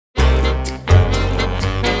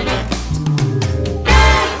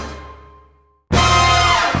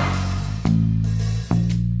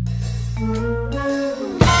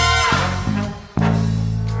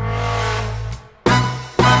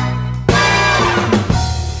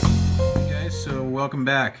welcome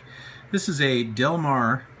back. This is a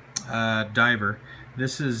Delmar diver.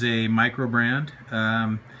 This is a micro brand,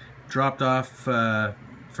 dropped off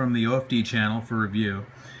from the OFD channel for review.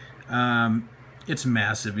 It's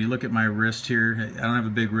massive. You look at my wrist here. I don't have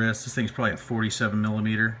a big wrist. This thing's probably a 47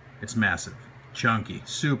 millimeter. It's massive, chunky,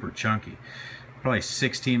 super chunky. Probably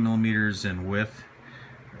 16 millimeters in width,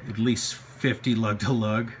 at least 50 lug to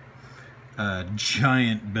lug.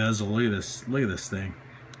 Giant bezel. Look at this. Look at this thing.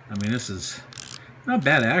 I mean, this is not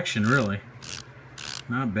bad action, really.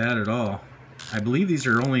 Not bad at all. I believe these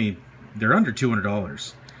are they're under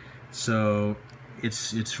 $200. So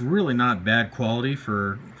it's really not bad quality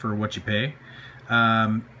for what you pay.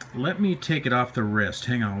 Let me take it off the wrist.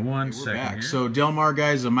 Hang on one second here. So Delmar,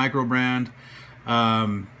 guys, is a micro brand.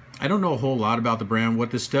 I don't know a whole lot about the brand.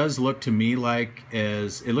 What this does look to me like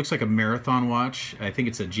is, it looks like a marathon watch. I think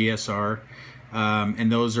it's a GSR.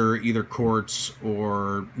 And those are either quartz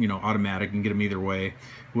or, you know, automatic. You can get them either way,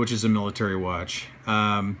 which is a military watch.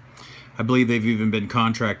 I believe they've even been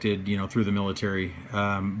contracted, you know, through the military.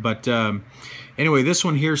 Anyway, this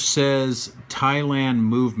one here says Thailand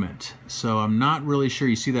movement. So I'm not really sure.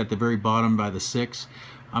 You see that at the very bottom by the 6.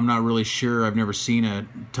 I'm not really sure. I've never seen a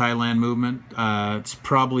Thailand movement. It's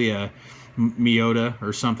probably a Miyota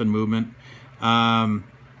or something movement. Not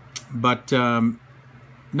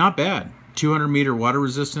bad. 200 meter water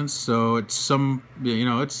resistance, so it's some, you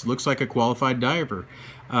know, it looks like a qualified diver.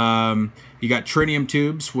 You got tritium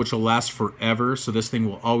tubes, which will last forever, so this thing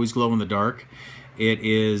will always glow in the dark. It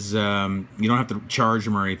is, you don't have to charge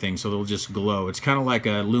them or anything, so they'll just glow. It's kind of like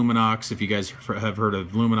a Luminox, if you guys have heard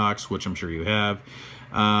of Luminox, which I'm sure you have.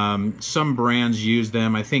 Some brands use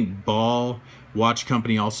them. I think Ball Watch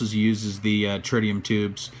Company also uses the tritium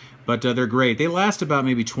tubes, but they're great. They last about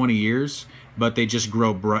maybe 20 years, but they just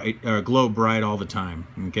glow bright all the time.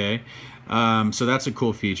 Okay, so that's a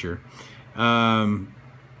cool feature. So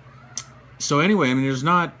anyway, I mean, there's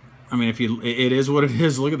not. I mean, it is what it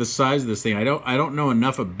is. Look at the size of this thing. I don't know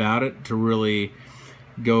enough about it to really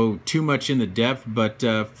go too much in the depth, but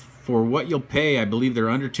for what you'll pay, I believe they're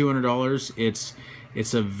under $200.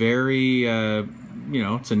 It's a very you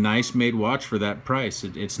know, it's a nice made watch for that price.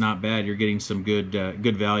 It's not bad. You're getting some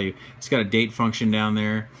good value. It's got a date function down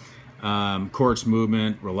there. Quartz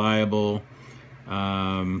movement, reliable.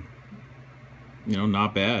 You know,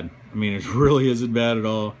 not bad. I mean, it really isn't bad at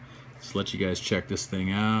all. Let's let you guys check this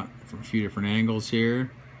thing out from a few different angles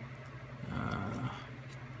here.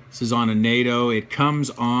 This is on a NATO. It comes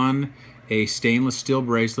on a stainless steel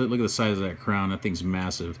bracelet. Look at the size of that crown. That thing's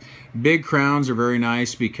massive. Big crowns are very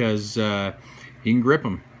nice because you can grip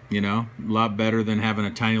them, you know, a lot better than having a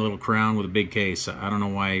tiny little crown with a big case. I don't know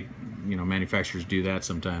why, you know, manufacturers do that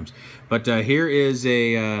sometimes. But here is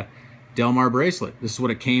a Delmar bracelet. This is what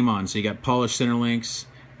it came on. So you got polished center links,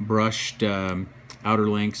 brushed outer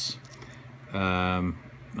links. I'm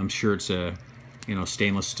sure it's a, you know,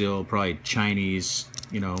 stainless steel, probably Chinese,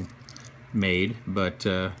 you know, made. But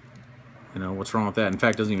you know, what's wrong with that? In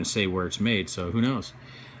fact, it doesn't even say where it's made, so who knows?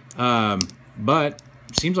 But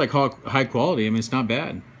seems like high quality. I mean, it's not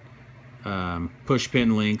bad. Push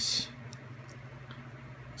pin links.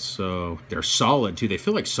 So they're solid too. They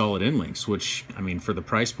feel like solid end links, which, I mean, for the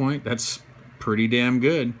price point, that's pretty damn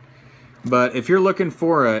good. But if you're looking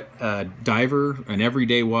for a diver, an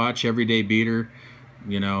everyday watch, everyday beater,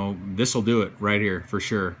 you know, this will do it right here for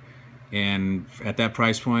sure. And at that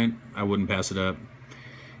price point, I wouldn't pass it up.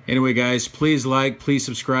 Anyway, guys, please like, please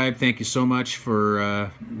subscribe. Thank you so much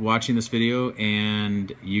for watching this video,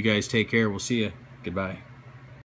 and you guys take care. We'll see you. Goodbye.